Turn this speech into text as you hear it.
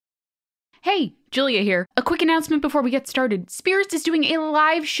Hey, Julia here. A quick announcement before we get started. Spirits is doing a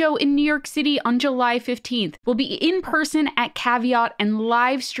live show in New York City on July 15th. We'll be in person at Caveat and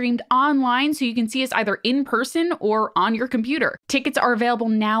live streamed online so you can see us either in person or on your computer. Tickets are available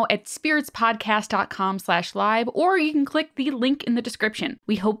now at spiritspodcast.com/live, or you can click the link in the description.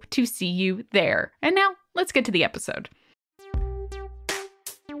 We hope to see you there. And now, let's get to the episode.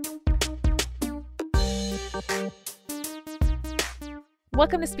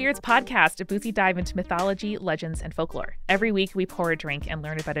 Welcome to Spirits Podcast, a boozy dive into mythology, legends, and folklore. Every week, we pour a drink and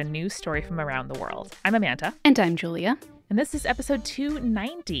learn about a new story from around the world. I'm Amanda. And I'm Julia. And this is episode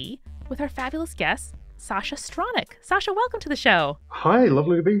 290 with our fabulous guest, Sascha Stronach. Sascha, welcome to the show. Hi,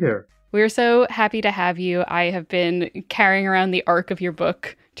 lovely to be here. We're so happy to have you. I have been carrying around the arc of your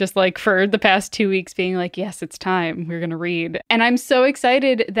book, just like for the past 2 weeks, being like, yes, it's time. We're going to read. And I'm so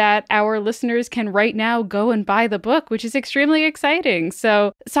excited that our listeners can right now go and buy the book, which is extremely exciting.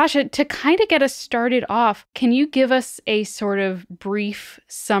 So, Sascha, to kind of get us started off, can you give us a sort of brief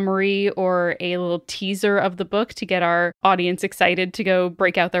summary or a little teaser of the book to get our audience excited to go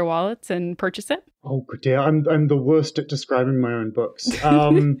break out their wallets and purchase it? Oh, good dear. I'm the worst at describing my own books.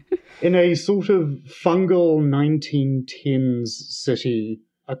 In a sort of fungal 1910s city,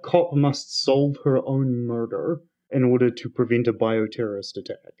 a cop must solve her own murder in order to prevent a bioterrorist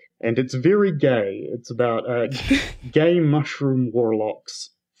attack. And it's very gay. It's about gay mushroom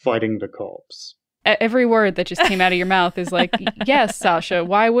warlocks fighting the cops. Every word that just came out of your mouth is like, yes, Sascha,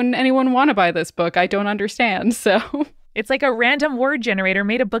 why wouldn't anyone want to buy this book? I don't understand. So... It's like a random word generator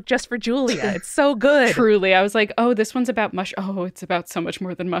made a book just for Julia. It's so good. Truly. I was like, oh, this one's about Oh, it's about so much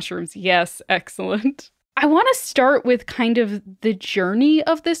more than mushrooms. Yes, excellent. I want to start with kind of the journey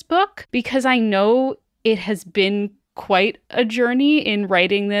of this book, because I know it has been quite a journey in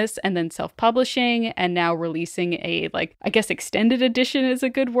writing this and then self-publishing and now releasing a, like, I guess extended edition is a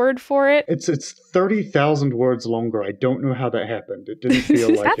good word for it. It's 30,000 words longer. I don't know how that happened. It didn't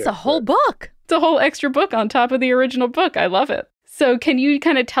feel like That's a whole book. It's a whole extra book on top of the original book. I love it. So can you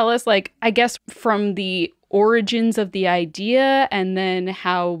kind of tell us, like, I guess from the origins of the idea and then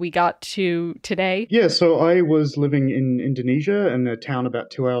how we got to today? Yeah, so I was living in Indonesia in a town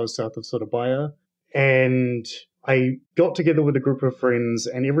about 2 hours south of Surabaya, and I got together with a group of friends,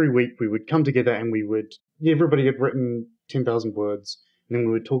 and every week we would come together and everybody had written 10,000 words, and then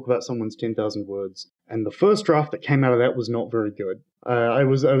we would talk about someone's 10,000 words. And the first draft that came out of that was not very good. I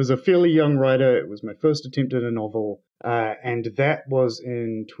was a fairly young writer. It was my first attempt at a novel, and that was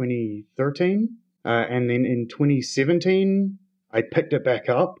in 2013. And then in 2017, I picked it back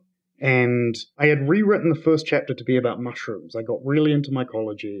up, and I had rewritten the first chapter to be about mushrooms. I got really into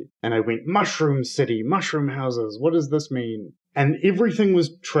mycology, and I went, mushroom city, mushroom houses, what does this mean? And everything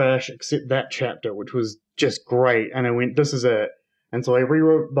was trash except that chapter, which was just great. And I went, this is it. And so I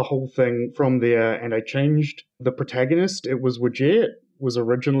rewrote the whole thing from there, and I changed the protagonist. It was Weir, was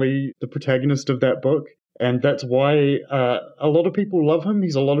originally the protagonist of that book. And that's why a lot of people love him.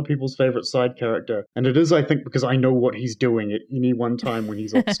 He's a lot of people's favorite side character. And it is, I think, because I know what he's doing at any one time when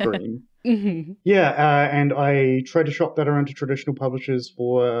he's off screen. Mm-hmm. Yeah, and I tried to shop that around to traditional publishers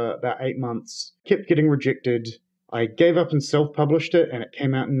for about 8 months. Kept getting rejected. I gave up and self-published it, and it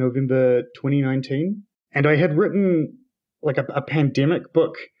came out in November 2019. And I had written like a pandemic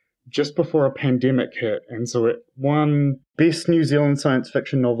book just before a pandemic hit. And so it won Best New Zealand Science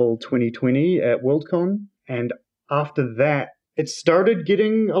Fiction Novel 2020 at Worldcon. And after that, it started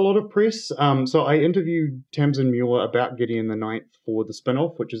getting a lot of press. So I interviewed Tamsin Muir about Gideon the Ninth for The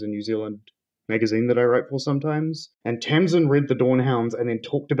Spin-Off, which is a New Zealand magazine that I write for sometimes. And Tamsin read the Dawnhounds and then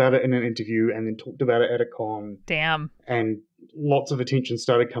talked about it in an interview and then talked about it at a con. Damn. And lots of attention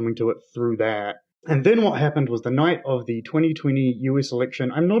started coming to it through that. And then what happened was the night of the 2020 US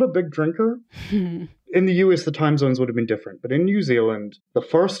election. I'm not a big drinker. In the US, the time zones would have been different. But in New Zealand, the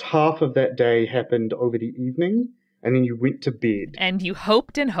first half of that day happened over the evening, and then you went to bed. And you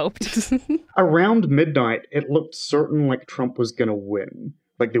hoped and hoped. Around midnight, it looked certain like Trump was going to win.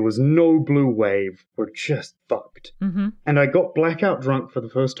 Like there was no blue wave. We're just fucked. Mm-hmm. And I got blackout drunk for the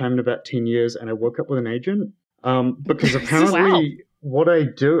first time in about 10 years, and I woke up with an agent. Because apparently... Wow. What I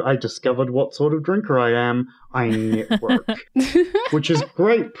do, I discovered what sort of drinker I am. I network, which is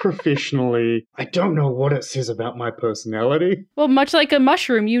great professionally. I don't know what it says about my personality. Well, much like a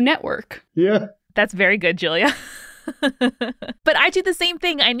mushroom, you network. Yeah. That's very good, Julia. But I do the same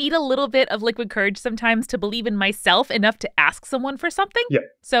thing. I need a little bit of liquid courage sometimes to believe in myself enough to ask someone for something. Yeah.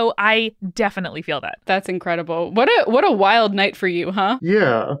 So I definitely feel that. That's incredible. What a wild night for you, huh?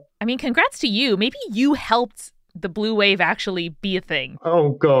 Yeah. I mean, congrats to you. Maybe you helped the blue wave actually be a thing.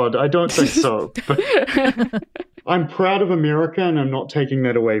 Oh, God, I don't think so. I'm proud of America, and I'm not taking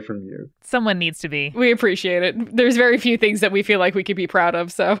that away from you. Someone needs to be. We appreciate it. There's very few things that we feel like we could be proud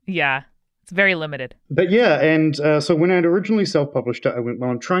of, so. Yeah. It's very limited. But yeah, and so when I'd originally self-published it, I went,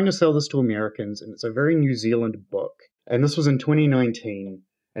 well, I'm trying to sell this to Americans, and it's a very New Zealand book. And this was in 2019,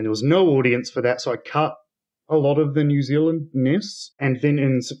 and there was no audience for that, so I cut a lot of the New Zealand-ness. And then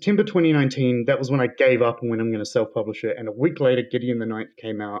in September 2019, that was when I gave up and when I'm going to self-publish it. And a week later, Gideon the Ninth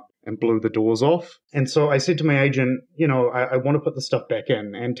came out and blew the doors off. And so I said to my agent, you know, I want to put the stuff back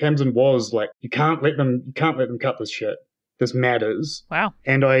in. And Tamsin was like, you can't let them cut this shit. This matters. Wow.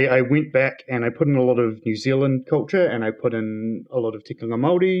 And I went back and I put in a lot of New Zealand culture, and I put in a lot of tikanga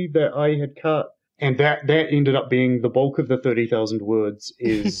Māori that I had cut. And that ended up being the bulk of the 30,000 words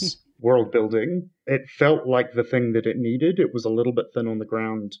is world building. It felt like the thing that it needed. It was a little bit thin on the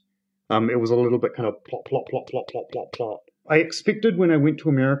ground. It was a little bit kind of plot, plot, plot, plot, plot, plot, plot. I expected when I went to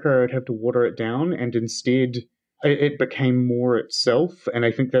America I'd have to water it down, and instead it became more itself. And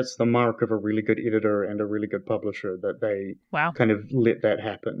I think that's the mark of a really good editor and a really good publisher, that they kind of let that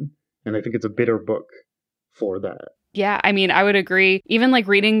happen. And I think it's a better book for that. Yeah, I mean, I would agree. Even like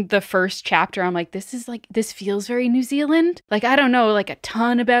reading the first chapter, I'm like, this feels very New Zealand. Like, I don't know like a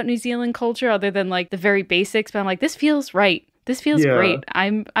ton about New Zealand culture other than like the very basics, but I'm like, this feels right. This feels great.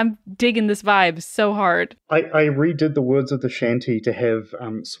 I'm digging this vibe so hard. I redid the words of the shanty to have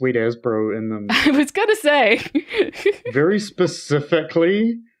Sweet Asbro in them. I was gonna say. Very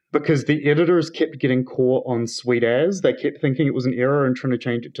specifically, because the editors kept getting caught on Sweet As. They kept thinking it was an error and trying to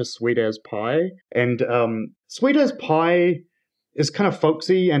change it to Sweet As Pie. And Sweet As Pie is kind of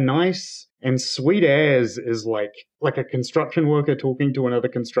folksy and nice. And Sweet As is like a construction worker talking to another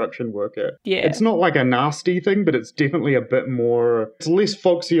construction worker. Yeah. It's not like a nasty thing, but it's definitely a bit more... It's less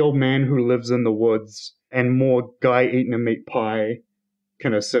folksy old man who lives in the woods and more guy eating a meat pie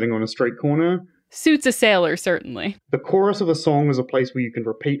kind of sitting on a street corner. Suits a sailor, certainly. The chorus of a song is a place where you can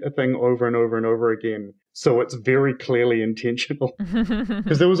repeat a thing over and over and over again. So it's very clearly intentional.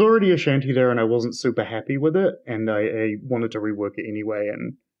 Because there was already a shanty there and I wasn't super happy with it. And I wanted to rework it anyway.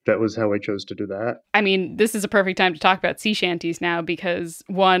 And that was how I chose to do that. I mean, this is a perfect time to talk about sea shanties now because,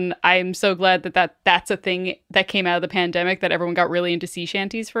 one, I'm so glad that's a thing that came out of the pandemic, that everyone got really into sea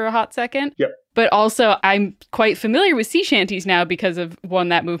shanties for a hot second. Yep. But also, I'm quite familiar with sea shanties now because of, one,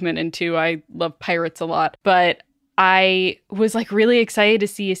 that movement, and two, I love pirates a lot. But I was like really excited to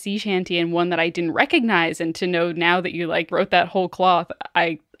see a sea shanty and one that I didn't recognize, and to know now that you like wrote that whole cloth,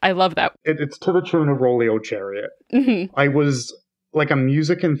 I love that. It's to the tune of Roll the Old Chariot. Mm-hmm. I was like a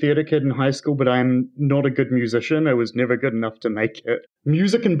music and theatre kid in high school, but I'm not a good musician. I was never good enough to make it.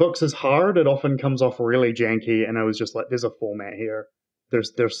 Music in books is hard. It often comes off really janky, and I was just like, there's a format here.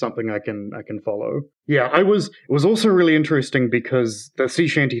 There's something I can follow. Yeah, it was also really interesting because the sea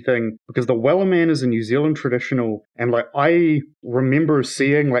shanty thing, because the Wellerman is a New Zealand traditional, and like I remember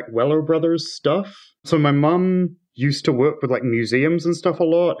seeing like Weller Brothers stuff. So my mum used to work with like museums and stuff a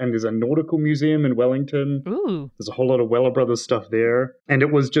lot, and there's a nautical museum in Wellington. Ooh. There's a whole lot of Weller Brothers stuff there. And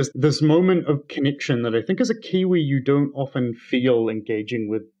it was just this moment of connection that I think as a Kiwi you don't often feel engaging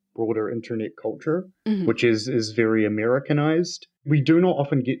with broader internet culture, which is very Americanized. We do not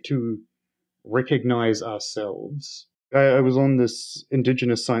often get to recognize ourselves. I was on this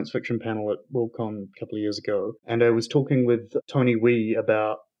Indigenous science fiction panel at Worldcon a couple of years ago, and I was talking with Tony Weir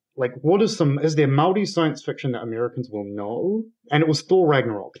about like, is there Māori science fiction that Americans will know? And it was Thor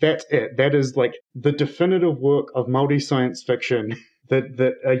Ragnarok. That's it. That is like the definitive work of Māori science fiction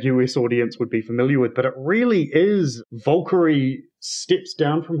that a US audience would be familiar with. But it really is. Valkyrie steps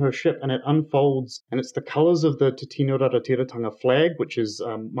down from her ship and it unfolds, and it's the colours of the Te Tino Raratiratanga flag, which is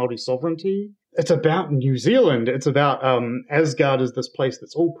Māori sovereignty. It's about New Zealand. It's about Asgard is this place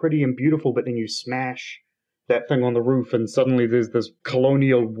that's all pretty and beautiful, but then you smash that thing on the roof and suddenly there's this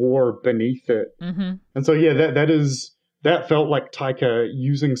colonial war beneath it. Mm-hmm. And so yeah, that felt like Taika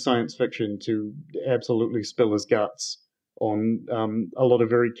using science fiction to absolutely spill his guts on a lot of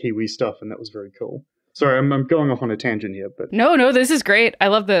very Kiwi stuff, and that was very cool. Sorry, I'm going off on a tangent here, but... No, this is great. I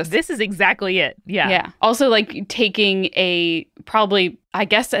love this. This is exactly it. Yeah. Yeah. Also, like, taking probably, I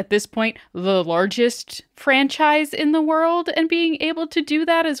guess at this point, the largest franchise in the world and being able to do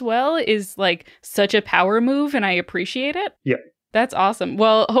that as well is, like, such a power move, and I appreciate it. Yeah. That's awesome.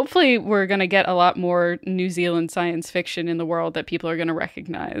 Well, hopefully we're going to get a lot more New Zealand science fiction in the world that people are going to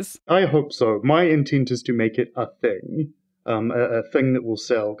recognize. I hope so. My intent is to make it a thing. A thing that will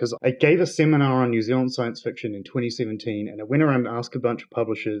sell, because I gave a seminar on New Zealand science fiction in 2017, and I went around and asked a bunch of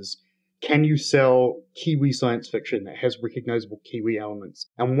publishers, can you sell Kiwi science fiction that has recognizable Kiwi elements?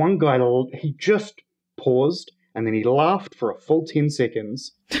 And one guy, he just paused, and then he laughed for a full 10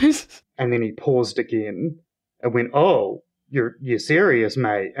 seconds, and then he paused again, and went, oh, you're serious,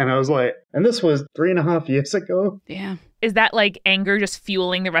 mate. And I was like, and this was 3.5 years ago. Yeah. Is that like anger just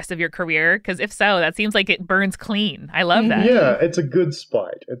fueling the rest of your career? Because if so, that seems like it burns clean. I love that. Yeah, it's a good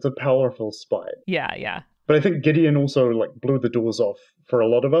spite. It's a powerful spite. Yeah. But I think Gideon also like blew the doors off for a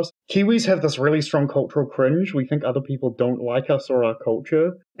lot of us. Kiwis have this really strong cultural cringe. We think other people don't like us or our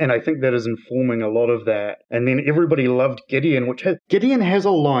culture. And I think that is informing a lot of that. And then everybody loved Gideon, Gideon has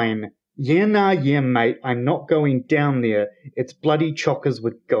a line, yeah, nah, yeah, mate, I'm not going down there. It's bloody chockers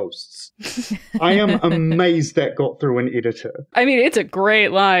with ghosts. I am amazed that got through an editor. I mean, it's a great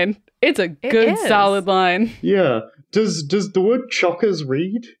line. It's a good, solid line. Yeah. Does the word chockers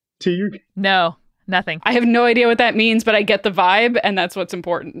read to you? No. Nothing. I have no idea what that means, but I get the vibe, and that's what's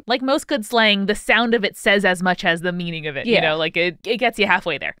important. Like most good slang, the sound of it says as much as the meaning of it. Yeah. You know, like it gets you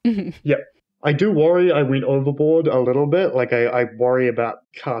halfway there. Yeah. I do worry I went overboard a little bit. Like, I worry about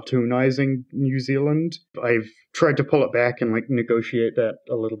cartoonizing New Zealand. I've tried to pull it back and, like, negotiate that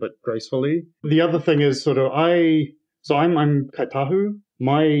a little bit gracefully. The other thing is sort of I'm Kaitahu.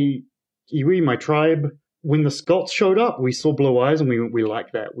 My iwi, my tribe, when the Scots showed up, we saw blue eyes and we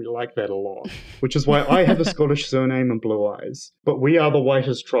like that. We like that a lot. Which is why I have a Scottish surname and blue eyes. But we are the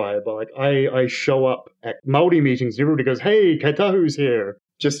whitest tribe. Like, I show up at Māori meetings, everybody goes, hey, Kaitahu's here.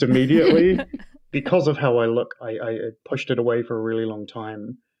 Just immediately. Because of how I look, I pushed it away for a really long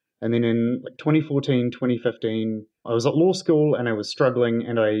time. And then in like 2014, 2015, I was at law school and I was struggling,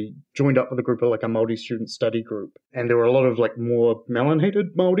 and I joined up with a group of like a Māori student study group. And there were a lot of like more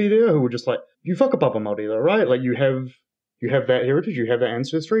melanated Māori there who were just like, you whakapapa Māori though, right? Like you have that heritage, you have that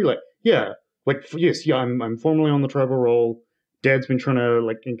ancestry. Like, yeah, like, yes, yeah, I'm formally on the tribal roll. Dad's been trying to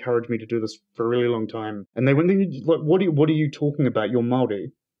like encourage me to do this for a really long time. And they went, like, what are you talking about? You're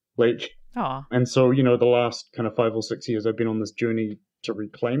Māori. Like, Aww. And so, you know, the last kind of 5 or 6 years, I've been on this journey to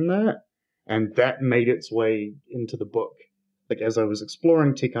reclaim that. And that made its way into the book. Like, as I was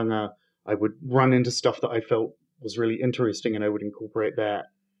exploring tikanga, I would run into stuff that I felt was really interesting, and I would incorporate that.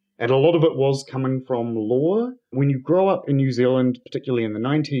 And a lot of it was coming from law. When you grow up in New Zealand, particularly in the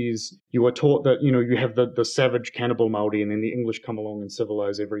 90s, you are taught that, you know, you have the savage cannibal Māori, and then the English come along and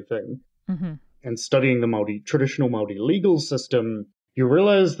civilize everything. Mm-hmm. And studying the traditional Māori legal system, you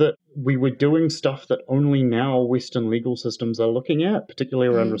realize that we were doing stuff that only now Western legal systems are looking at,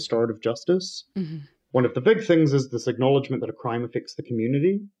 particularly around restorative justice. Mm-hmm. One of the big things is this acknowledgement that a crime affects the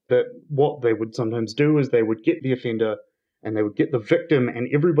community, that what they would sometimes do is they would get the offender and they would get the victim and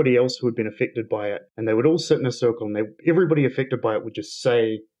everybody else who had been affected by it, and they would all sit in a circle, and everybody affected by it would just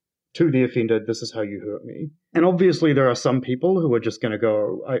say to the offender, this is how you hurt me. And obviously there are some people who are just going to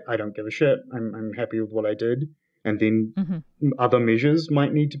go, I don't give a shit, I'm happy with what I did. And then other measures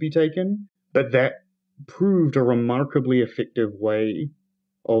might need to be taken. But that proved a remarkably effective way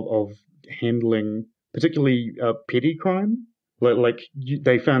of handling, particularly petty crime.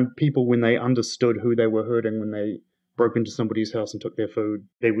 They found people, when they understood who they were hurting, when they broke into somebody's house and took their food,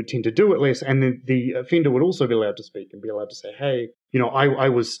 they would tend to do it less. And then the offender would also be allowed to speak and be allowed to say, hey, you know, I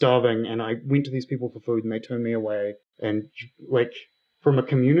was starving and I went to these people for food and they turned me away. And like, from a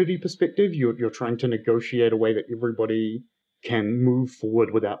community perspective, you're trying to negotiate a way that everybody can move forward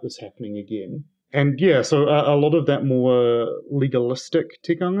without this happening again. And yeah, so a lot of that more legalistic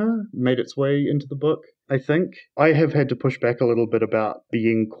tikanga made its way into the book, I think. I have had to push back a little bit about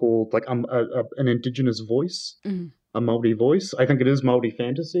being called like an indigenous voice, a Māori voice. I think it is Māori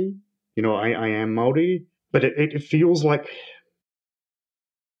fantasy. You know, I am Māori, but it feels like,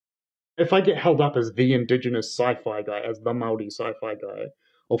 if I get held up as the indigenous sci-fi guy, as the Māori sci-fi guy,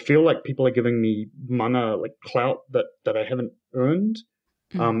 I'll feel like people are giving me mana, like clout that I haven't earned.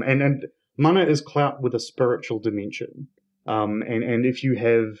 And mana is clout with a spiritual dimension. And if you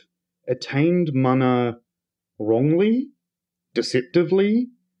have attained mana wrongly, deceptively,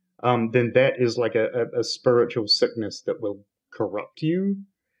 then that is like a spiritual sickness that will corrupt you.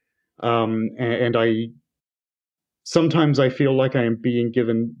 And sometimes I feel like I am being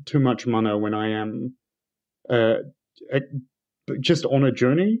given too much mana when I am just on a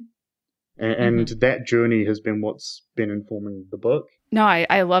journey. And that journey has been what's been informing the book. No,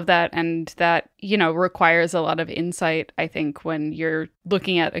 I love that. And that, you know, requires a lot of insight, I think, when you're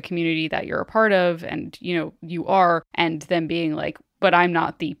looking at a community that you're a part of and, you know, you are, and then being like, but I'm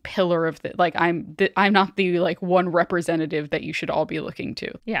not the pillar of the, like, I'm not the, like, one representative that you should all be looking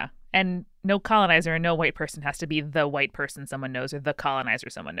to. Yeah. And no colonizer and no white person has to be the white person someone knows, or the colonizer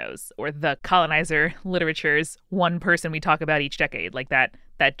someone knows, or the colonizer literature's one person we talk about each decade. Like that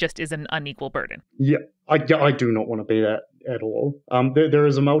just is an unequal burden. Yeah, I do not want to be that at all. There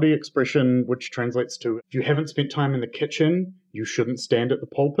is a Māori expression which translates to, if you haven't spent time in the kitchen, you shouldn't stand at the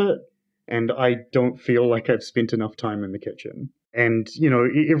pulpit. and I don't feel like I've spent enough time in the kitchen. And,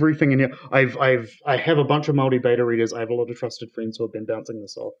 everything in here, I have a bunch of Māori beta readers. I have a lot of trusted friends who have been bouncing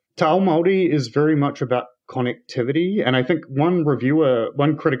this off. Te Ao Māori is very much about connectivity. And I think one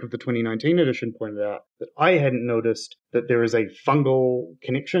critic of the 2019 edition pointed out that I hadn't noticed that there is a fungal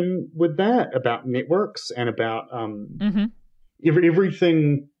connection with that, about networks and about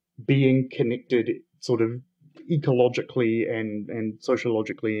everything being connected sort of ecologically and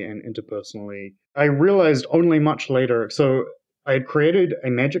sociologically and interpersonally. I realized only much later. So I had created a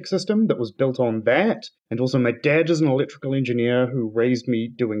magic system that was built on that, and also my dad is an electrical engineer who raised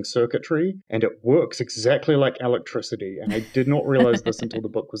me doing circuitry, and it works exactly like electricity, and I did not realize this until the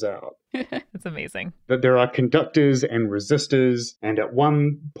book was out. That's amazing. That there are conductors and resistors, and at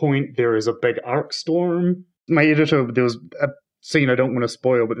one point there is a big arc storm. My editor, there was a scene I don't want to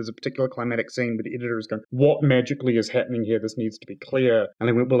spoil, but there's a particular climatic scene where the editor is going, what magically is happening here? This needs to be clear. And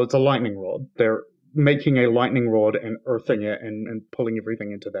I went, well, it's a lightning rod. They're making a lightning rod and earthing it and pulling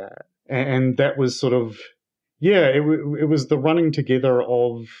everything into that. And that was sort of, it was the running together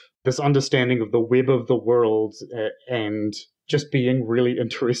of this understanding of the web of the world and just being really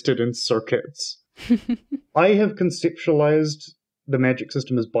interested in circuits. I have conceptualized the magic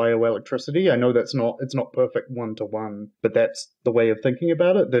system as bioelectricity. I know it's not perfect one-to-one, but that's the way of thinking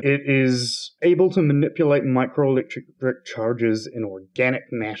about it, that it is able to manipulate microelectric charges in organic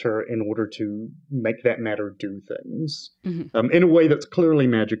matter in order to make that matter do things, in a way that's clearly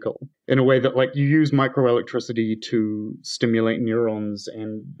magical, in a way that, like, you use microelectricity to stimulate neurons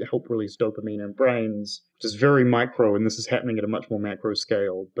and help release dopamine in brains, which is very micro, and this is happening at a much more macro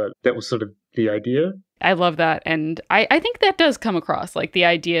scale, but that was sort of the idea. I love that. And I think that does come across, like the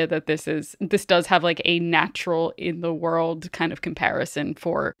idea that this does have like a natural in the world kind of comparison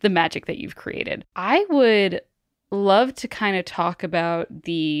for the magic that you've created. I would love to kind of talk about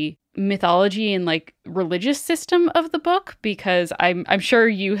the mythology and like religious system of the book, because I'm sure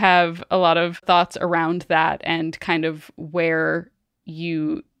you have a lot of thoughts around that and kind of where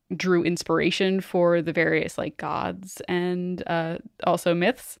you drew inspiration for the various like gods and also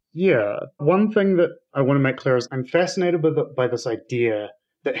myths. Yeah. One thing that I want to make clear is I'm fascinated by this idea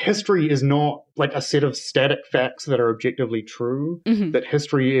that history is not like a set of static facts that are objectively true, that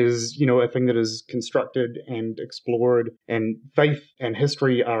history is, a thing that is constructed and explored, and faith and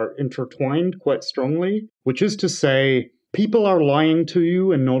history are intertwined quite strongly, which is to say, people are lying to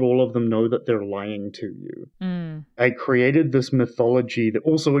you and not all of them know that they're lying to you. I created this mythology that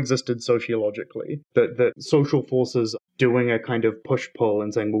also existed sociologically, that social forces doing a kind of push-pull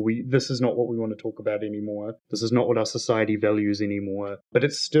and saying, well, this is not what we want to talk about anymore. This is not what our society values anymore. But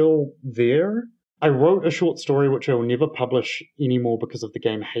it's still there. I wrote a short story which I will never publish anymore because of the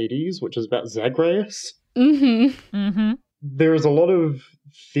game Hades, which is about Zagreus. There's a lot of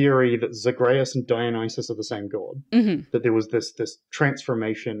theory that Zagreus and Dionysus are the same god. That there was this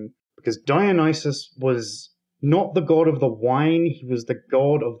transformation, because Dionysus was not the god of the wine, he was the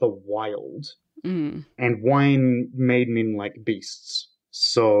god of the wild. And wine made men like beasts.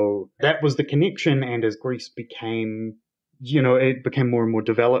 So that was the connection, and as Greece became, it became more and more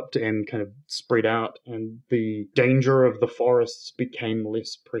developed and kind of spread out, and the danger of the forests became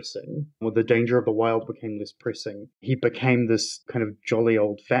less pressing, or the danger of the wild became less pressing. He became this kind of jolly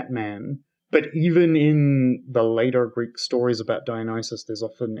old fat man. But even in the later Greek stories about Dionysus, there's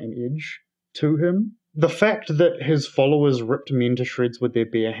often an edge to him. The fact that his followers ripped men to shreds with their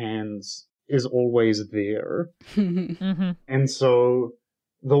bare hands is always there. And so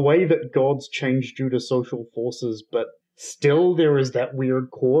the way that gods change due to social forces, but still there is that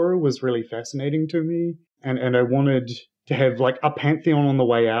weird core, was really fascinating to me. And I wanted to have like a pantheon on the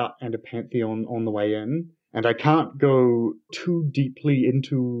way out and a pantheon on the way in. And I can't go too deeply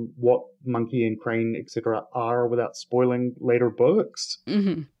into what Monkey and Crane, etc. are without spoiling later books.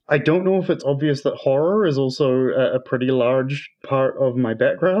 I don't know if it's obvious that horror is also a pretty large part of my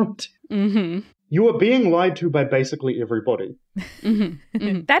background. You are being lied to by basically everybody.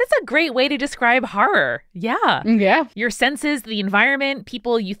 That is a great way to describe horror. Yeah. Your senses, the environment,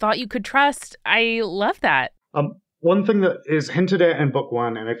 people you thought you could trust. I love that. One thing that is hinted at in book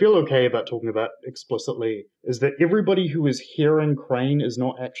one, and I feel okay about talking about explicitly, is that everybody who is hearing Crane is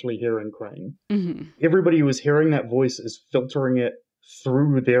not actually hearing Crane. Everybody who is hearing that voice is filtering it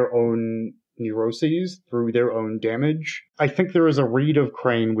through their own neuroses, through their own damage. I think there is a read of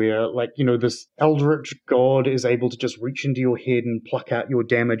Crane where, this eldritch god is able to just reach into your head and pluck out your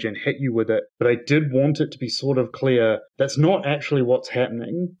damage and hit you with it. But I did want it to be sort of clear that's not actually what's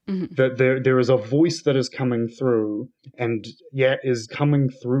happening. That there is a voice that is coming through, and is coming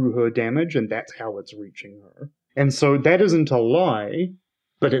through her damage, and that's how it's reaching her. And so that isn't a lie.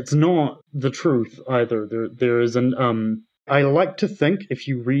 but it's not the truth either. There is an I like to think if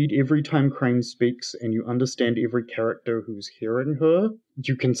you read every time Crane speaks and you understand every character who's hearing her,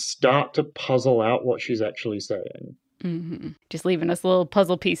 you can start to puzzle out what she's actually saying. Mm-hmm. Just leaving us little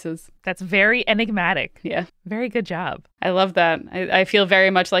puzzle pieces. That's very enigmatic. Yeah. Very good job. I love that. I feel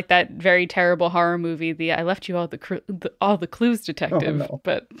very much like that very terrible horror movie, I Left You All the Clues Detective. Oh, no.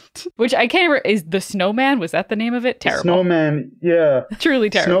 But which I can't remember. Is The Snowman? Was that the name of it? Terrible. Snowman, yeah.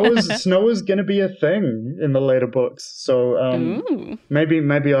 Truly terrible. Snow is going to be a thing in the later books. So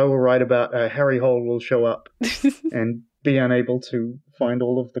maybe I will write about Harry Hole will show up and be unable to find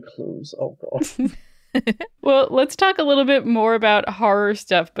all of the clues. Oh, God. Well, let's talk a little bit more about horror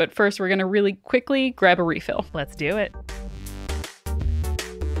stuff, but first we're going to really quickly grab a refill. Let's do it.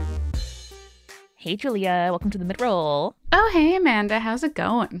 Hey, Julia. Welcome to the mid-roll. Oh, hey, Amanda. How's it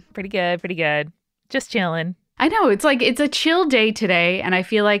going? Pretty good, pretty good. Just chilling. I know. It's a chill day today, and I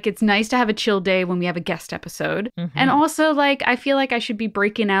feel like it's nice to have a chill day when we have a guest episode. Mm-hmm. And also, I feel like I should be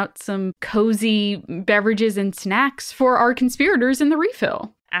breaking out some cozy beverages and snacks for our conspirators in the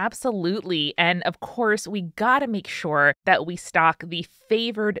refill. Absolutely. And of course, we got to make sure that we stock the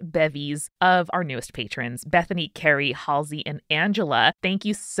favored bevies of our newest patrons, Bethany, Carrie, Halsey, and Angela. Thank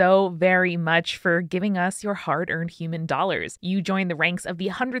you so very much for giving us your hard-earned human dollars. You join the ranks of the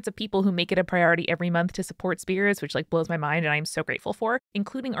hundreds of people who make it a priority every month to support Spirits, which blows my mind and I'm so grateful for,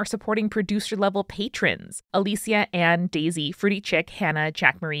 including our supporting producer-level patrons, Alicia, Ann, Daisy, Fruity Chick, Hannah,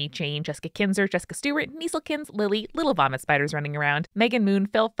 Jack Marie, Jane, Jessica Kinzer, Jessica Stewart, Nieselkins, Lily, Little Vomit Spiders running around, Megan Moon,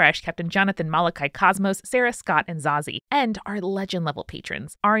 Phil Fresh, Captain Jonathan, Malachi, Cosmos, Sarah, Scott, and Zazie, and our legend-level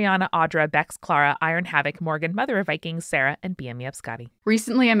patrons, Ariana, Audra, Bex, Clara, Iron Havoc, Morgan, Mother of Vikings, Sarah, and BME Scotty.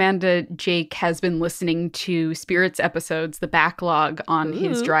 Recently, Amanda Jake has been listening to Spirits episodes, the backlog on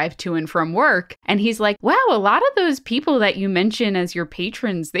his drive to and from work, and he's like, wow, a lot of those people that you mention as your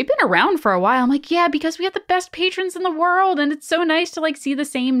patrons, they've been around for a while. I'm like, yeah, because we have the best patrons in the world, and it's so nice to see the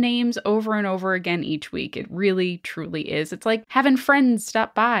same names over and over again each week. It really, truly is. It's like having friends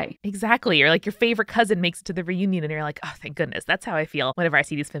stop by. Exactly. Or your favorite cousin makes it to the reunion and you're like, oh, thank goodness. That's how I feel whenever I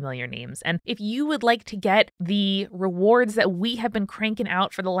see these familiar names. And if you would like to get the rewards that we have been cranking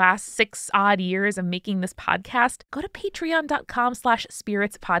out for the last 6 odd years of making this podcast, go to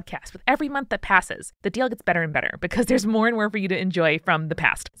patreon.com/spiritspodcast. With every month that passes, the deal gets better and better because there's more and more for you to enjoy from the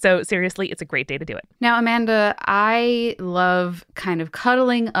past. So seriously, it's a great day to do it. Now, Amanda, I love kind of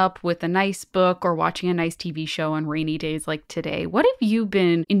cuddling up with a nice book or watching a nice TV show on rainy days like today. What have you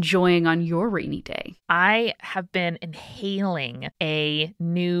been enjoying on your rainy day? I have been inhaling a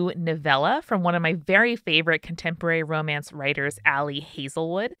new novella from one of my very favorite contemporary romance writers, Ali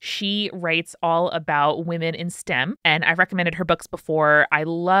Hazelwood. She writes all about women in STEM, and I've recommended her books before. I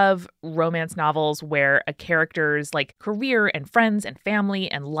love romance novels where a character's career and friends and family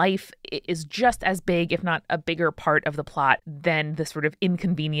and life is just as big, if not a bigger part of the plot than the sort of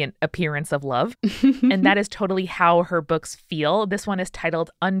inconvenient appearance of love. And that is totally how her books feel. This one is titled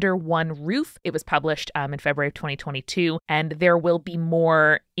Under One Roof. It was published in February of 2022, and there will be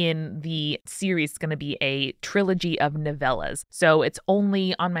more in the series. It's going to be a trilogy of novellas. So it's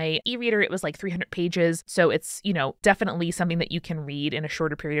only on my e-reader, it was 300 pages. So it's, definitely something that you can read in a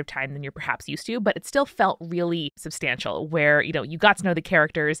shorter period of time than you're perhaps used to, but it still felt really substantial where, you got to know the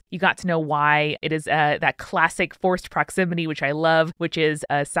characters, you got to know why it is that classic forced proximity, which I love, which is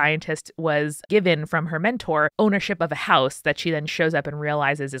a scientist was given from her mentor ownership of a house that she then shows up and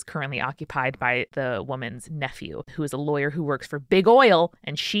realizes is currently occupied by the woman's nephew, who is a lawyer who works for Big Oil,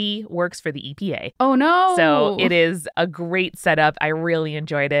 and she works for the EPA. Oh, no. So it is a great setup. I really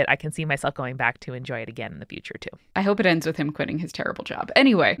enjoyed it. I can see myself going back to enjoy it again in the future, too. I hope it ends with him quitting his terrible job.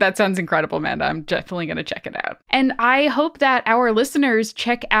 Anyway, that sounds incredible, Amanda. I'm definitely going to check it out. And I hope that our listeners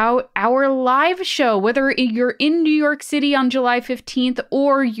check out our live show, whether you're in New York City on July 15th,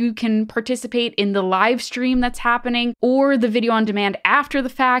 or you can participate in the live stream that's happening, or the video on demand after the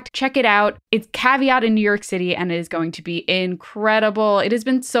fact. Check it out. It's Caveat in New York City, and it is going to be incredible. It has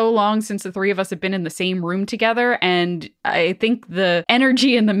been so long since the three of us have been in the same room together, and I think the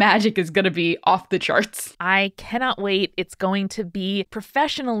energy and the magic is going to be off the charts. I cannot wait. It's going to be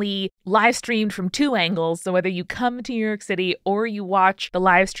professionally live streamed from 2 angles. So whether you come to New York City or you watch the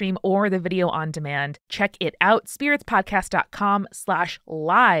live stream or the video on demand, check it out.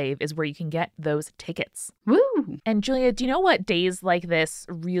 spiritspodcast.com/live is where you can get those tickets. Woo! And Julia, do you know what days like this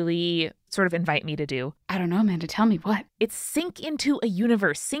really sort of invite me to do? I don't know, Amanda. Tell me what. It's sink into a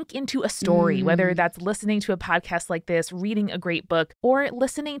universe, sink into a story, whether that's listening to a podcast like this, reading a great book, or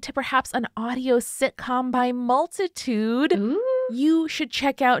listening to perhaps an audio sitcom by Multitude. Ooh. you should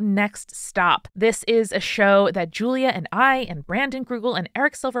check out Next Stop. This is a show that Julia and I and Brandon Krugel and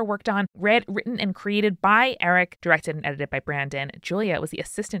Eric Silver worked on, read, written, and created by Eric, directed and edited by Brandon. Julia was the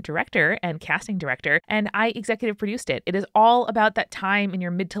assistant director and casting director, and I executive produced it. It is all about that time in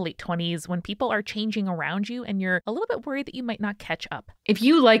your mid to late 20s when people are changing around you and you're a little bit worried that you might not catch up. If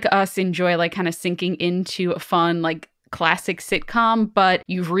you, like us, enjoy like kind of sinking into a fun, like classic sitcom, but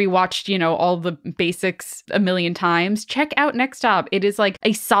you've rewatched, all the basics a million times, check out Next Stop. It is like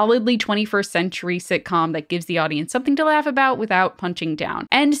a solidly 21st century sitcom that gives the audience something to laugh about without punching down.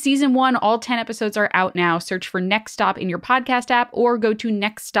 And season 1, all 10 episodes are out now. Search for Next Stop in your podcast app or go to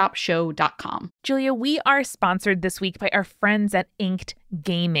nextstopshow.com. Julia, we are sponsored this week by our friends at Inked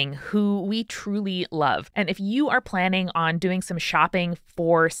Gaming, who we truly love. And if you are planning on doing some shopping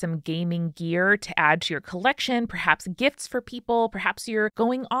for some gaming gear to add to your collection, perhaps gifts for people, perhaps you're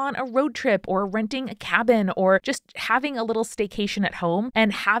going on a road trip or renting a cabin or just having a little staycation at home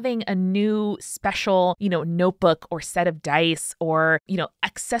and having a new special, notebook or set of dice or,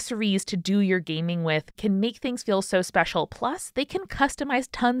 accessories to do your gaming with can make things feel so special. Plus, they can customize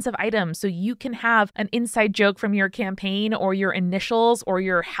tons of items so you can have an inside joke from your campaign or your initials or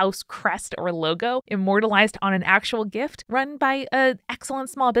your house crest or logo immortalized on an actual gift run by an excellent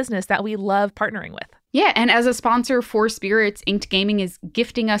small business that we love partnering with. Yeah, and as a sponsor for Spirits, Inked Gaming is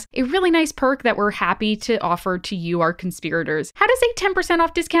gifting us a really nice perk that we're happy to offer to you, our conspirators. How does a 10%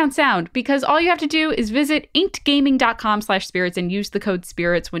 off discount sound? Because all you have to do is visit inkedgaming.com/spirits and use the code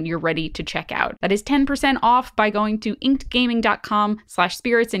SPIRITS when you're ready to check out. That is 10% off by going to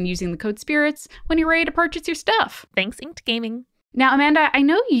inkedgaming.com/spirits and using the code SPIRITS when you're ready to purchase your stuff. Thanks, Inked Gaming. Now, Amanda, I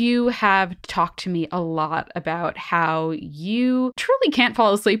know you have talked to me a lot about how you truly can't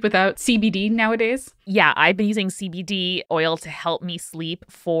fall asleep without CBD nowadays. Yeah, I've been using CBD oil to help me sleep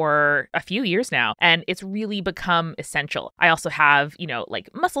for a few years now, and it's really become essential. I also have, like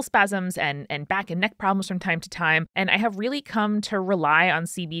muscle spasms and back and neck problems from time to time, and I have really come to rely on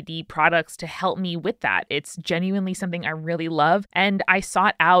CBD products to help me with that. It's genuinely something I really love, and I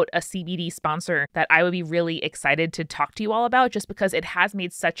sought out a CBD sponsor that I would be really excited to talk to you all about just because it has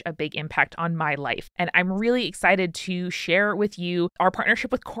made such a big impact on my life. And I'm really excited to share with you our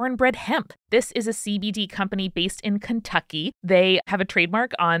partnership with Cornbread Hemp. This is a CBD company based in Kentucky. They have a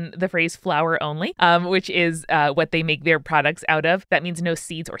trademark on the phrase flower only, which is what they make their products out of. That means no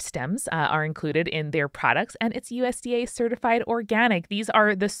seeds or stems are included in their products, and it's USDA certified organic. These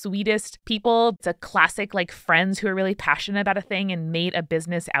are the sweetest people. It's a classic, like friends who are really passionate about a thing and made a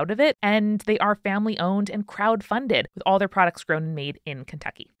business out of it. And they are family owned and crowd funded with all their products grown and made in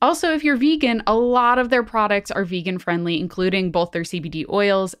Kentucky. Also, if you're vegan, a lot of their products are vegan friendly, including both their CBD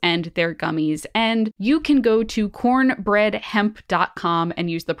oils and their gummies. And you can go to cornbreadhemp.com and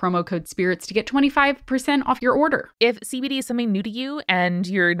use the promo code SPIRITS to get 25% off your order. If CBD is something new to you and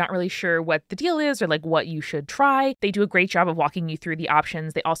you're not really sure what the deal is or like what you should try, they do a great job of walking you through the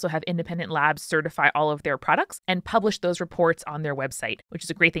options. They also have independent labs certify all of their products and publish those reports on their website, which is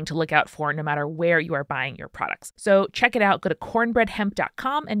a great thing to look out for no matter where you are buying your products. So check it out. Go to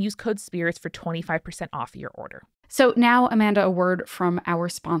cornbreadhemp.com and use code SPIRITS for 25% off your order. So now, Amanda, a word from our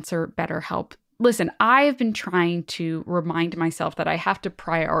sponsor, BetterHelp. Listen, I've been trying to remind myself that I have to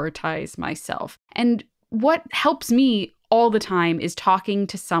prioritize myself. And what helps me all the time is talking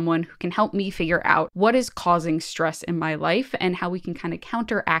to someone who can help me figure out what is causing stress in my life and how we can kind of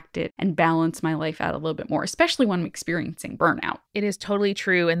counteract it and balance my life out a little bit more, especially when I'm experiencing burnout. It is totally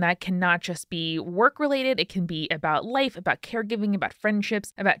true. And that cannot just be work related. It can be about life, about caregiving, about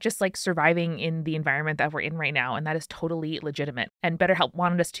friendships, about just like surviving in the environment that we're in right now. And that is totally legitimate. And BetterHelp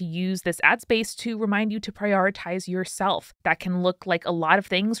wanted us to use this ad space to remind you to prioritize yourself. That can look like a lot of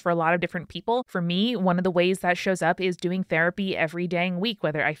things for a lot of different people. For me, one of the ways that shows up is doing therapy every dang week,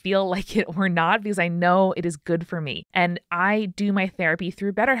 whether I feel like it or not, because I know it is good for me. And I do my therapy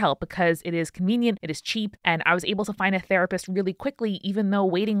through BetterHelp because it is convenient, it is cheap, and I was able to find a therapist really quickly, even though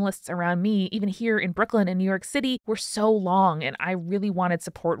waiting lists around me, even here in Brooklyn and New York City, were so long, and I really wanted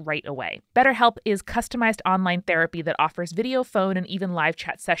support right away. BetterHelp is customized online therapy that offers video, phone, and even live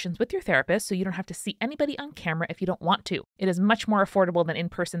chat sessions with your therapist, so you don't have to see anybody on camera if you don't want to. It is much more affordable than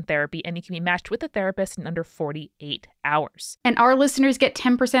in-person therapy, and you can be matched with a therapist in under 48 hours. And our listeners get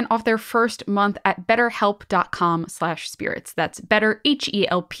 10% off their first month at betterhelp.com/spirits. That's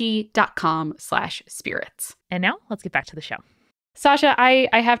betterhelp.com/spirits. And now let's get back to the show. Sascha, I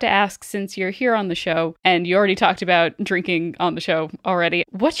have to ask, since you're here on the show and you already talked about drinking on the show already,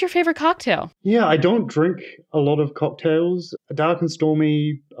 what's your favorite cocktail? Yeah, I don't drink a lot of cocktails. A dark and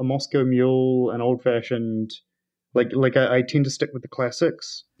stormy, a Moscow Mule, an old-fashioned. I tend to stick with the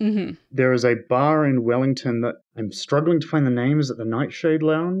classics. Mm-hmm. There is a bar in Wellington that I'm struggling to find the name. Is it the Nightshade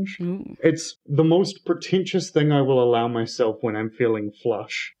Lounge? Ooh. It's the most pretentious thing I will allow myself when I'm feeling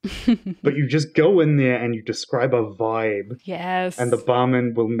flush. But you just go in there and you describe a vibe. Yes. And the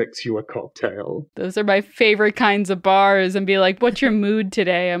barman will mix you a cocktail. Those are my favorite kinds of bars, and be like, what's your mood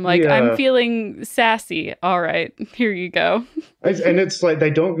today? I'm like, I'm feeling sassy. All right, here you go. And it's like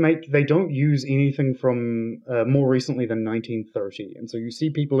they don't use anything from more recently than 1930. And so you see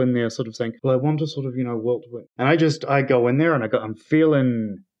people in there sort of saying, well, I want to sort of, wilt win. And I go in there and I'm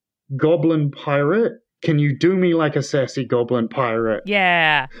feeling goblin pirate. Can you do me like a sassy goblin pirate?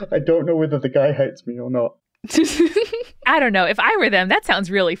 Yeah. I don't know whether the guy hates me or not. I don't know. If I were them, that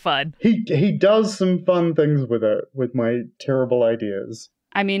sounds really fun. He does some fun things with it, with my terrible ideas.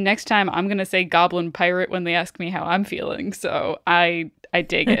 I mean, next time I'm going to say goblin pirate when they ask me how I'm feeling. So I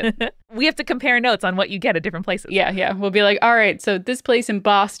dig it. We have to compare notes on what you get at different places. Yeah. We'll be like, all right, so this place in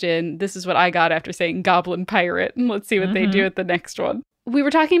Boston, this is what I got after saying goblin pirate. And let's see what they do at the next one. We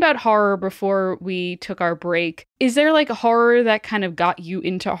were talking about horror before we took our break. Is there like a horror that kind of got you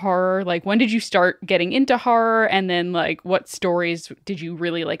into horror? Like, when did you start getting into horror? And then like, what stories did you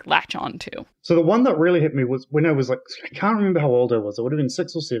really like latch on to? So the one that really hit me was when I was like, I can't remember how old I was. I would have been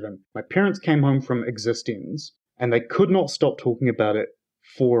 6 or 7. My parents came home from Existence and they could not stop talking about it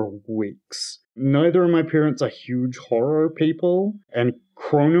for weeks. Neither of my parents are huge horror people, and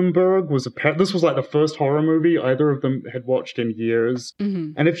Cronenberg this was like the first horror movie either of them had watched in years.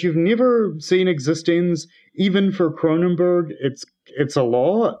 Mm-hmm. And if you've never seen Existence, even for Cronenberg, it's a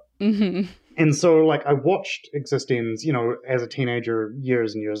lot. Mm-hmm. And so like I watched Existence, as a teenager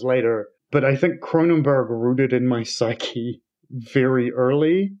years and years later, but I think Cronenberg rooted in my psyche very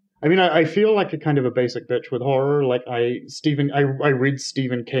early. I mean, I feel like a kind of a basic bitch with horror. Like I read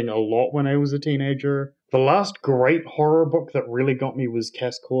Stephen King a lot when I was a teenager. The last great horror book that really got me was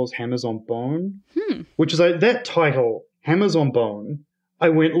Cass Core's Hammers on Bone, which is that title, Hammers on Bone. I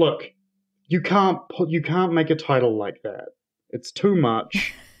went, look, you can't make a title like that. It's too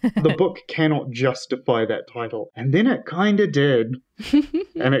much. The book cannot justify that title. And then it kind of did.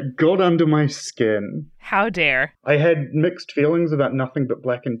 And it got under my skin. How dare. I had mixed feelings about Nothing But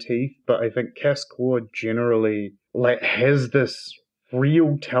Blackened Teeth, but I think Cass Core generally has this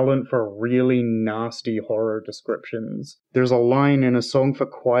real talent for really nasty horror descriptions. There's a line in A Song for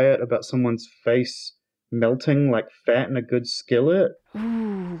Quiet about someone's face melting like fat in a good skillet.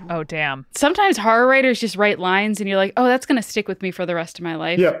 Ooh. Oh, damn. Sometimes horror writers just write lines and you're like, oh, that's going to stick with me for the rest of my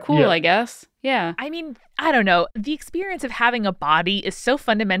life. Yeah, cool, I guess. Yeah. I mean, I don't know. The experience of having a body is so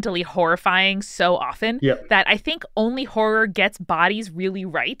fundamentally horrifying so often that I think only horror gets bodies really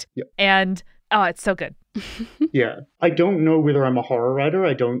right. Yep. And, oh, it's so good. Yeah. I don't know whether I'm a horror writer.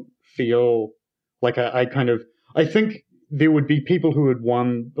 I don't feel like I think there would be people who had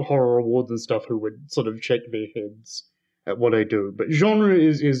won the horror awards and stuff who would sort of shake their heads at what I do. But genre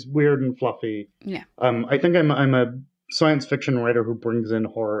is weird and fluffy. Yeah. I think I'm a science fiction writer who brings in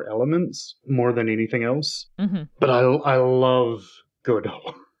horror elements more than anything else. Mm-hmm. But I love good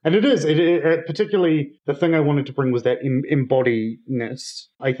horror. And it particularly, the thing I wanted to bring was that embodiedness.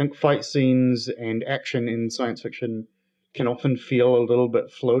 I think fight scenes and action in science fiction can often feel a little bit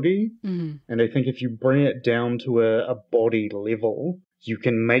floaty. Mm-hmm. And I think if you bring it down to a body level, you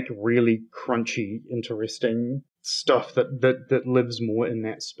can make really crunchy, interesting stuff that lives more in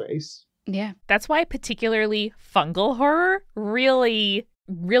that space. Yeah. That's why particularly fungal horror really,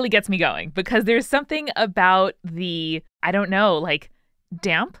 really gets me going, because there's something about the, I don't know, like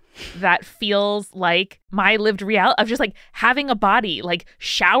damp that feels like my lived reality of just like having a body, like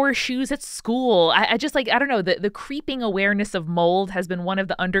shower shoes at school. I just like, I don't know, the creeping awareness of mold has been one of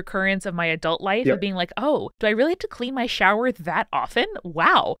the undercurrents of my adult life of being like, oh, do I really have to clean my shower that often?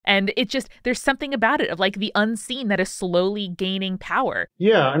 Wow. And it just, there's something about it of like the unseen that is slowly gaining power.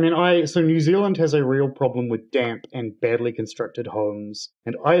 Yeah, I mean, so New Zealand has a real problem with damp and badly constructed homes.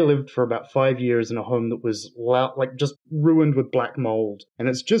 And I lived for about 5 years in a home that was like just ruined with black mold. And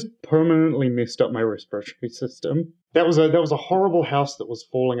it's just permanently messed up my respiratory system. That was a horrible house that was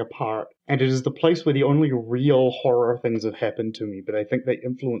falling apart, and it is the place where the only real horror things have happened to me, but I think they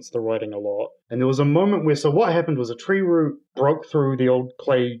influenced the writing a lot. And there was a moment where, so what happened was a tree root broke through the old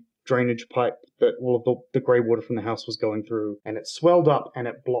clay drainage pipe that all of the grey water from the house was going through, and it swelled up and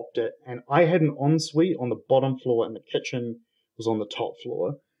it blocked it, and I had an ensuite on the bottom floor and the kitchen was on the top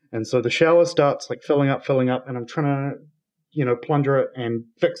floor. And so the shower starts like filling up, and I'm trying to plunger it and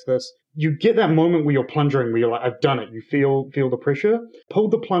fix this. You get that moment where you're plunging, where you're like, I've done it. You feel the pressure.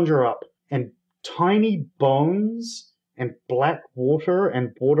 Pulled the plunger up, and tiny bones and black water and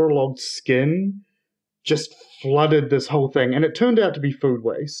waterlogged skin just flooded this whole thing. And it turned out to be food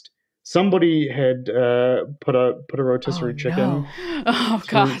waste. somebody had put a rotisserie chicken Oh,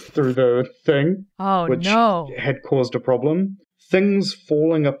 God. through the thing, Oh, which no. had caused a problem. Things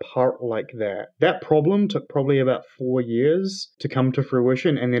falling apart like that. That problem took probably about 4 years to come to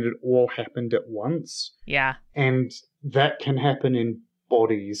fruition, and then it all happened at once. Yeah. And that can happen in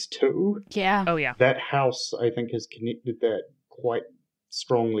bodies too. Yeah. Oh, yeah. That house, I think, has connected that quite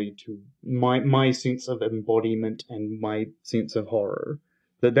strongly to my sense of embodiment and my sense of horror.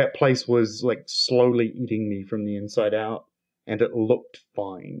 That place was like slowly eating me from the inside out, and it looked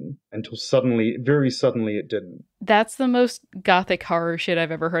fine until very suddenly it didn't. That's the most gothic horror shit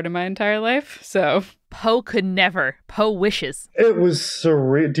I've ever heard in my entire life. So Poe could never. Poe wishes. It was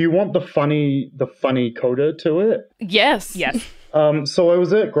surreal. Do you want the funny coda to it? yes. Yes. So I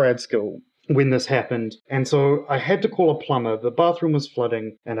was at grad school when this happened, and so I had to call a plumber. The bathroom was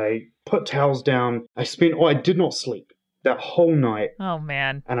flooding, and I put towels down. I did not sleep that whole night. Oh,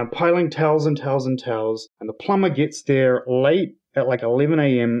 man. And I'm piling towels and towels and towels, and the plumber gets there late at like 11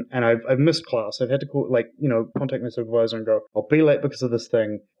 a.m. and I've missed class. I've had to call, contact my supervisor and go, I'll be late because of this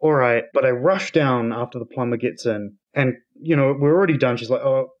thing. All right. But I rush down after the plumber gets in, and, we're already done. She's like,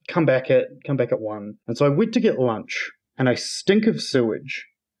 oh, come back at 1. And so I went to get lunch, and I stink of sewage.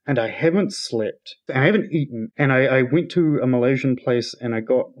 And I haven't slept, and I haven't eaten, and I went to a Malaysian place, and I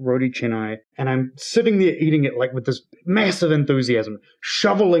got roti canai, and I'm sitting there eating it like with this massive enthusiasm,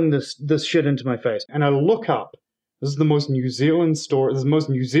 shoveling this shit into my face, and I look up. This is the most New Zealand story. This is the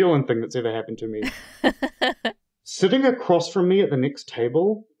most New Zealand thing that's ever happened to me. Sitting across from me at the next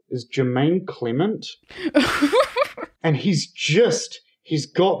table is Jermaine Clement, and he's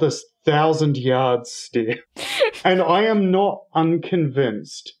got this 1,000-yard stare. And I am not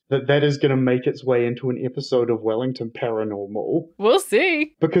unconvinced that is going to make its way into an episode of Wellington Paranormal. We'll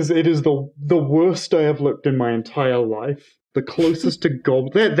see. Because it is the worst I have looked in my entire life. The closest to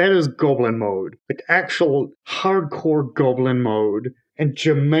goblin. That is goblin mode. Like actual hardcore goblin mode. And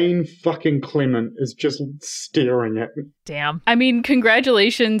Jermaine fucking Clement is just staring at me. Damn. I mean,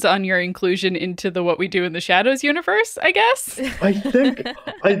 congratulations on your inclusion into the What We Do in the Shadows universe, I guess. I think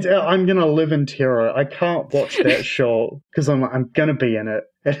I'm going to live in terror. I can't watch that show because I'm going to be in it.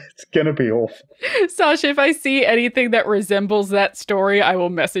 And it's going to be awful. Sasha, if I see anything that resembles that story, I will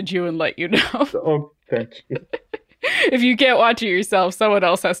message you and let you know. Oh, thank you. If you can't watch it yourself, someone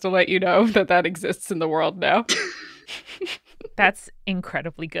else has to let you know that exists in the world now. That's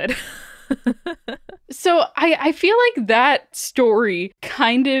incredibly good. So I feel like that story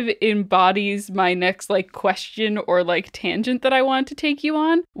kind of embodies my next question or tangent that I want to take you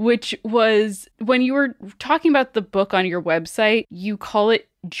on, which was when you were talking about the book on your website, you call it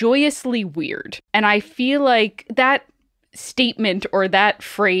Joyously Weird. And I feel like that statement or that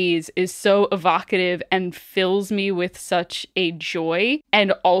phrase is so evocative and fills me with such a joy,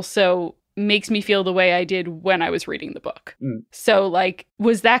 and also makes me feel the way I did when I was reading the book. So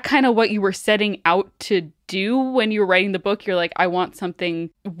was that kind of what you were setting out to do when you were writing the book? You're like, I want something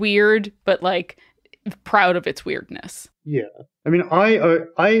weird, but proud of its weirdness. Yeah. I mean,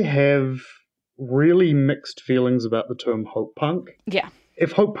 I have really mixed feelings about the term hope punk. Yeah.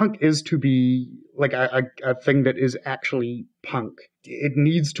 If hope punk is to be a thing that is actually punk, it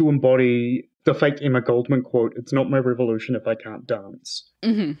needs to embody the fake Emma Goldman quote, "It's not my revolution if I can't dance."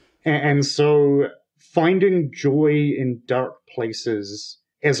 Mm-hmm. And so finding joy in dark places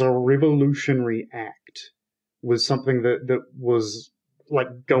as a revolutionary act was something that was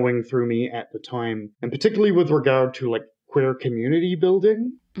going through me at the time. And particularly with regard to queer community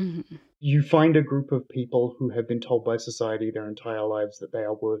building, mm-hmm. You find a group of people who have been told by society their entire lives that they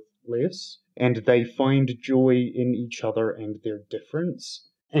are worth less, and they find joy in each other and their difference.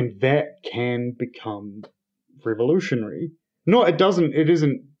 And that can become revolutionary. No, it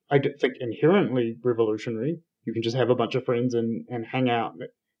isn't, I don't think, inherently revolutionary. You can just have a bunch of friends and hang out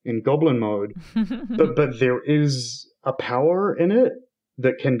in goblin mode. but there is a power in it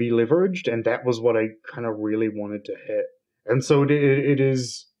that can be leveraged, and that was what I kind of really wanted to hit. And so it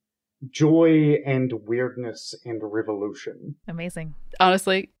is joy and weirdness and revolution. Amazing.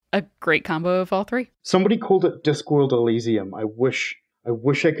 Honestly, a great combo of all three. Somebody called it Discworld Elysium. I wish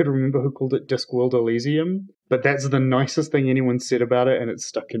I could remember who called it Discworld Elysium, but that's the nicest thing anyone said about it, and it's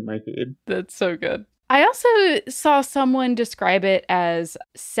stuck in my head. That's so good. I also saw someone describe it as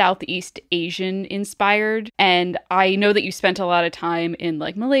Southeast Asian inspired, and I know that you spent a lot of time in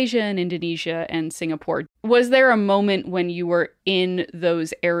Malaysia and Indonesia and Singapore. Was there a moment when you were in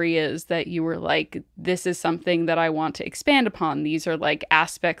those areas that you were like, this is something that I want to expand upon? These are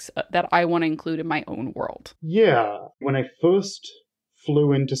aspects that I want to include in my own world. Yeah. When I first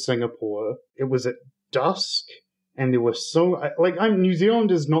flew into Singapore, it was at dusk, and there were New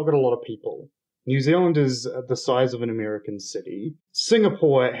Zealand has not got a lot of people. New Zealand is the size of an American city.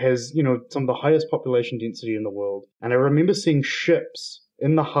 Singapore has, some of the highest population density in the world. And I remember seeing ships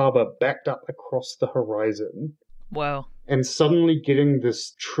in the harbour backed up across the horizon. Whoa. And suddenly getting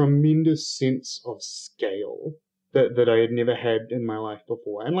this tremendous sense of scale that I had never had in my life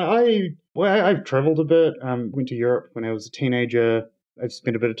before. And I've traveled a bit. Went to Europe when I was a teenager. I've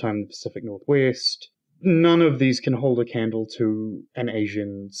spent a bit of time in the Pacific Northwest. None of these can hold a candle to an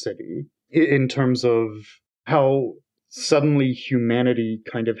Asian city in terms of how suddenly humanity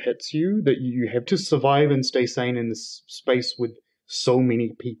kind of hits you, that you have to survive and stay sane in this space with so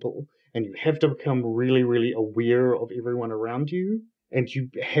many people. And you have to become really, really aware of everyone around you. And you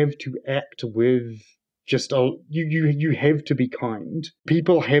have to act with you have to be kind.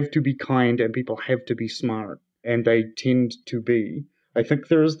 People have to be kind and people have to be smart. And they tend to be. I think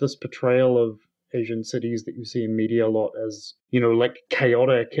there is this portrayal of Asian cities that you see in media a lot as, like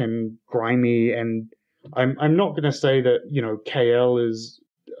chaotic and grimy. And I'm not going to say that, KL is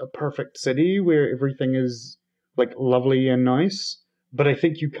a perfect city where everything is like lovely and nice. But I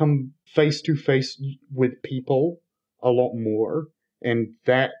think you come face to face with people a lot more. And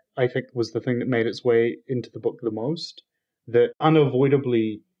that, I think, was the thing that made its way into the book the most. That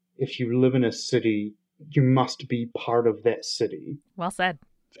unavoidably, if you live in a city, you must be part of that city. Well said.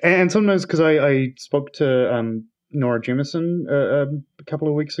 And sometimes, because I spoke to Nora Jemison a couple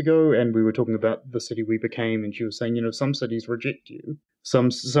of weeks ago, and we were talking about the city we became, and she was saying, some cities reject you. Some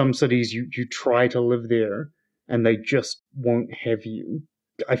cities, you try to live there, and they just won't have you.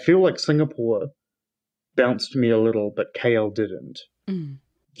 I feel like Singapore bounced me a little, but KL didn't. Mm.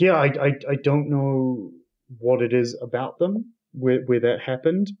 Yeah, I don't know what it is about them, where that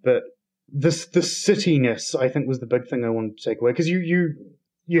happened, but the cityness, I think, was the big thing I wanted to take away. Because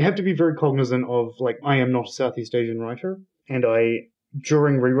you have to be very cognizant of, like, I am not a Southeast Asian writer, and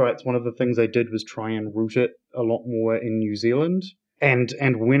during rewrites, one of the things I did was try and root it a lot more in New Zealand. And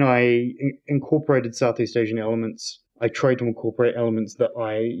when I incorporated Southeast Asian elements, I tried to incorporate elements that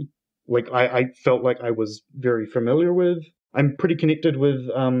I felt like I was very familiar with. I'm pretty connected with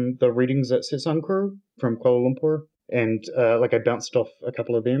the readings at Sitcom from Kuala Lumpur, and I bounced off a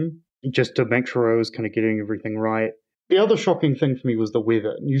couple of them just to make sure I was kind of getting everything right. The other shocking thing for me was the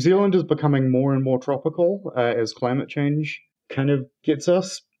weather. New Zealand is becoming more and more tropical as climate change kind of gets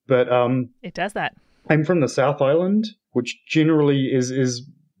us, but it does that. I'm from the South Island, which generally is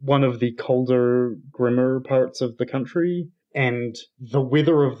one of the colder, grimmer parts of the country, and the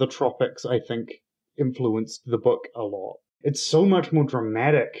weather of the tropics, I think, influenced the book a lot. It's so much more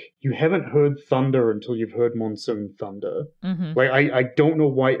dramatic. You haven't heard thunder until you've heard monsoon thunder. Mm-hmm. I don't know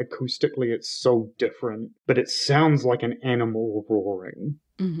why acoustically it's so different, but it sounds like an animal roaring.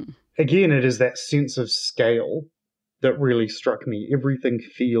 Mm-hmm. Again, it is that sense of scale that really struck me. Everything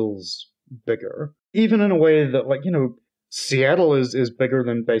feels bigger. Even in a way that, Seattle is bigger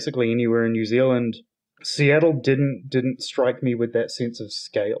than basically anywhere in New Zealand. Seattle didn't strike me with that sense of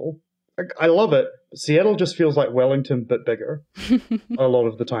scale. I love it. Seattle just feels like Wellington, but bigger a lot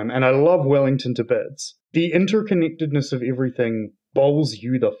of the time. And I love Wellington to bits. The interconnectedness of everything bowls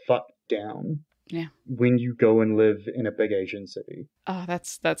you the fuck down. Yeah. When you go and live in a big Asian city. Oh,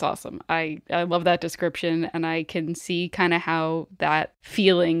 that's awesome. I love that description, and I can see kind of how that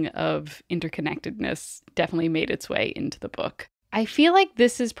feeling of interconnectedness definitely made its way into the book. I feel like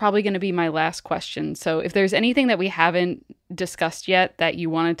this is probably going to be my last question. So if there's anything that we haven't discussed yet that you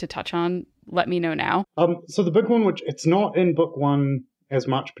wanted to touch on, let me know now. So the big one, which it's not in book one as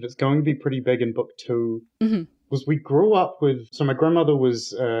much, but it's going to be pretty big in book two, mm-hmm. was we grew up with... So my grandmother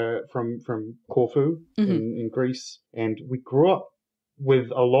was from Corfu mm-hmm. in Greece, and we grew up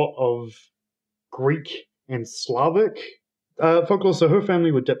with a lot of Greek and Slavic folklore. So her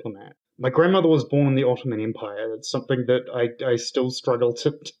family were diplomats. My grandmother was born in the Ottoman Empire. It's something that I still struggle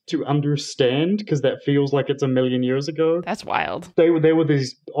to understand, because that feels like it's a million years ago. That's wild. They were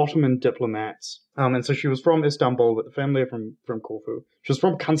these Ottoman diplomats. And so she was from Istanbul, but the family are from Corfu. She was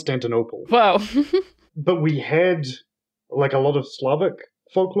from Constantinople. Whoa. But we had a lot of Slavic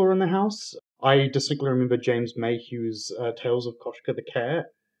folklore in the house. I distinctly remember James Mayhew's Tales of Koshka the Cat.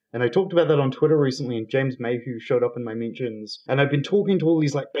 And I talked about that on Twitter recently, and James Mayhew showed up in my mentions. And I've been talking to all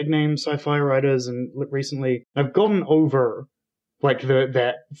these big name sci-fi writers, and recently I've gotten over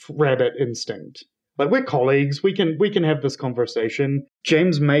that rabbit instinct. We're colleagues, we can have this conversation.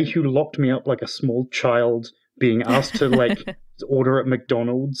 James Mayhew locked me up like a small child being asked to order at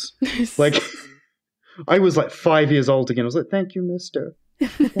McDonald's. I was 5 years old again. I was like, "Thank you, mister.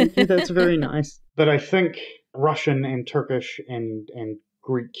 Thank you, that's very nice." But I think Russian and Turkish and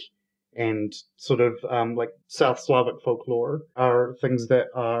Greek and sort of like South Slavic folklore are things that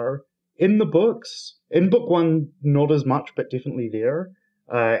are in the books. In book one, not as much, but definitely there,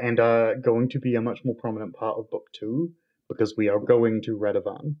 and are going to be a much more prominent part of book two, because we are going to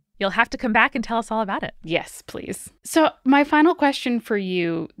Radovan. You'll have to come back and tell us all about it. Yes, please. So my final question for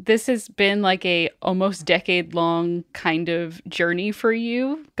you, this has been like a almost decade-long kind of journey for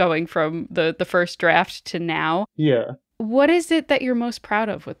you, going from the first draft to now. Yeah. What is it that you're most proud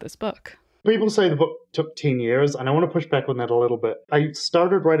of with this book? People say the book took 10 years, and I want to push back on that a little bit. I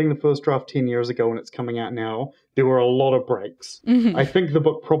started writing the first draft 10 years ago, and it's coming out now. There were a lot of breaks. Mm-hmm. I think the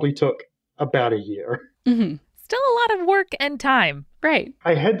book probably took about a year. Mm-hmm. Still a lot of work and time. Right.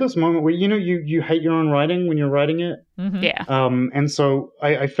 I had this moment where, you hate your own writing when you're writing it. Mm-hmm. Yeah. And so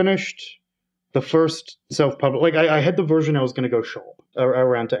I finished the first self-published. Like, I had the version I was going to go shop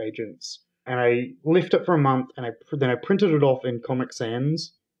around to agents. And I left it for a month, and then I printed it off in Comic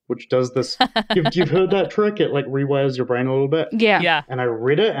Sans, which does this. You've heard that trick? It like rewires your brain a little bit. Yeah. Yeah. And I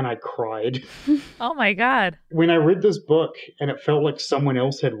read it and I cried. Oh my God. When I read this book and it felt like someone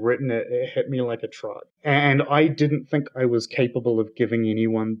else had written it, it hit me like a truck. And I didn't think I was capable of giving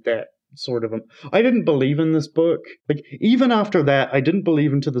anyone that sort of I didn't believe in this book. Like, even after that, I didn't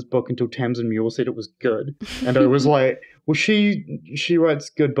believe into this book until Tamsin Muir said it was good. And I was like, well, she writes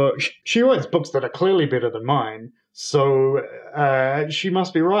good books. She writes books that are clearly better than mine. So she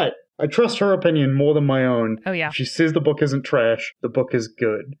must be right. I trust her opinion more than my own. Oh, yeah. If she says the book isn't trash, the book is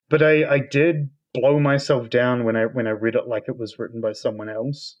good. But I did blow myself down when I read it like it was written by someone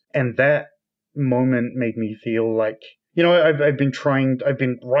else. And that moment made me feel like, I've been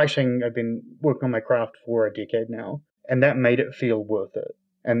writing, I've been working on my craft for a decade now. And that made it feel worth it.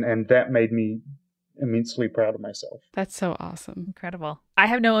 And that made me immensely proud of myself. That's so awesome. Incredible. I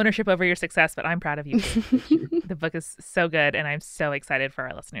have no ownership over your success, but I'm proud of you. The book is so good, and I'm so excited for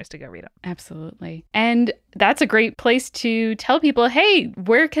our listeners to go read it. Absolutely. And that's a great place to tell people, hey,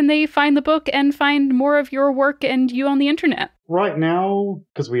 where can they find the book and find more of your work and you on the internet? Right now,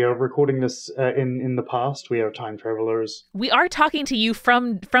 because we are recording this in the past, we are time travelers. We are talking to you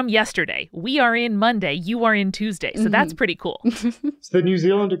from yesterday. We are in Monday. You are in Tuesday. So that's pretty cool. It's the New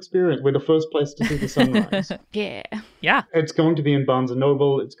Zealand experience. We're the first place to see the sunrise. Yeah. Yeah. It's going to be in Barnes &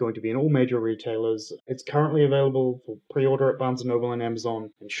 Noble. It's going to be in all major retailers. It's currently available for pre-order at Barnes & Noble and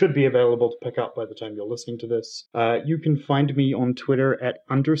Amazon, and should be available to pick up by the time you're listening to this. You can find me on Twitter at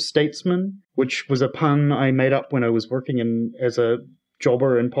Understatesman, which was a pun I made up when I was working as a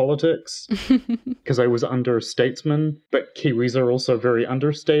jobber in politics, because I was understatesman, but Kiwis are also very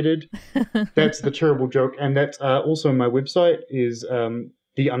understated. That's the terrible joke. And that's also my website is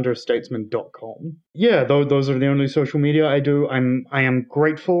theunderstatesman.com. Yeah, those are the only social media I do. I am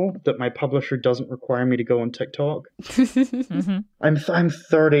grateful that my publisher doesn't require me to go on TikTok. I'm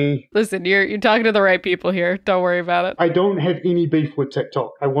 30. Listen, you're talking to the right people here. Don't worry about it. I don't have any beef with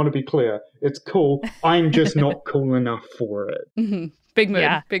TikTok. I want to be clear. It's cool. I'm just not cool enough for it. Mm-hmm. Big mood.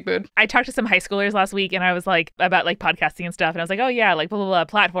 Yeah. Big mood. I talked to some high schoolers last week, and I was like, about like podcasting and stuff. And I was like, oh yeah, like blah, blah, blah,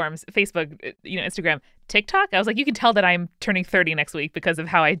 platforms, Facebook, Instagram, TikTok. I was like, you can tell that I'm turning 30 next week because of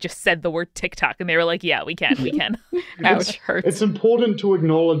how I just said the word TikTok. And they were like, yeah, we can. Ouch, hurts. It's important to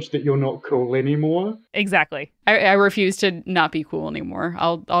acknowledge that you're not cool anymore. Exactly. I refuse to not be cool anymore.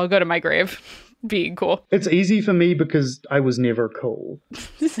 I'll go to my grave being cool. It's easy for me because I was never cool.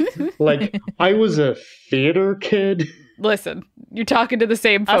 Like, I was a theater kid. Listen, you're talking to the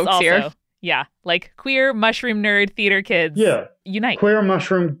same Us folks also. here. Yeah, like queer, mushroom nerd theater kids. Yeah. Unite. Queer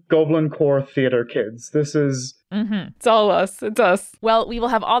mushroom goblin core theater kids. This is... It's all us. It's us. Well, we will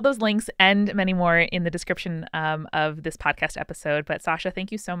have all those links and many more in the description of this podcast episode. But Sascha,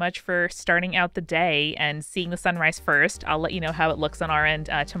 thank you so much for starting out the day and seeing the sunrise first. I'll let you know how it looks on our end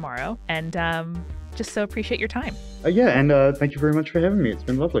tomorrow. And just so appreciate your time. And thank you very much for having me. It's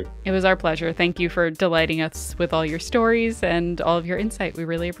been lovely. It was our pleasure. Thank you for delighting us with all your stories and all of your insight. We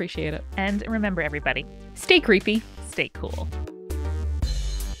really appreciate it. And remember, everybody, stay creepy. Stay cool.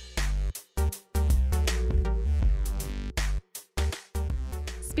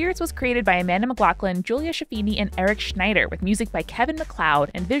 Spirits was created by Amanda McLaughlin, Julia Schaffini, and Eric Schneider, with music by Kevin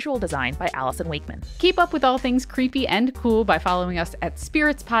MacLeod and visual design by Allison Wakeman. Keep up with all things creepy and cool by following us at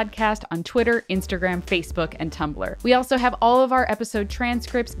Spirits Podcast on Twitter, Instagram, Facebook, and Tumblr. We also have all of our episode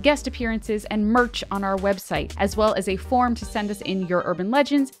transcripts, guest appearances, and merch on our website, as well as a form to send us in your urban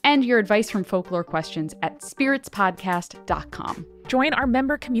legends and your advice from folklore questions at spiritspodcast.com. join our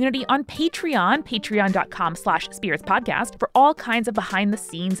member community on Patreon, patreon.com/spiritspodcast, for all kinds of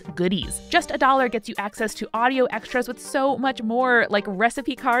behind-the-scenes goodies. Just $1 gets you access to audio extras with so much more, like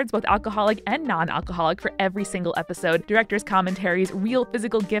recipe cards, both alcoholic and non-alcoholic, for every single episode, director's commentaries, real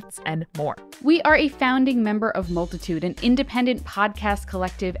physical gifts, and more. We are a founding member of Multitude, an independent podcast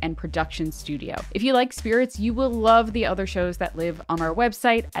collective and production studio. If you like Spirits, you will love the other shows that live on our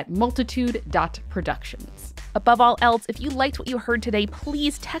website at multitude.productions. Above all else, if you liked what you heard today,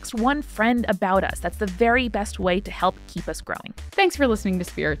 please text one friend about us. That's the very best way to help keep us growing. Thanks for listening to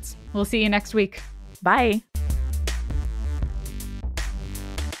Spirits. We'll see you next week. Bye.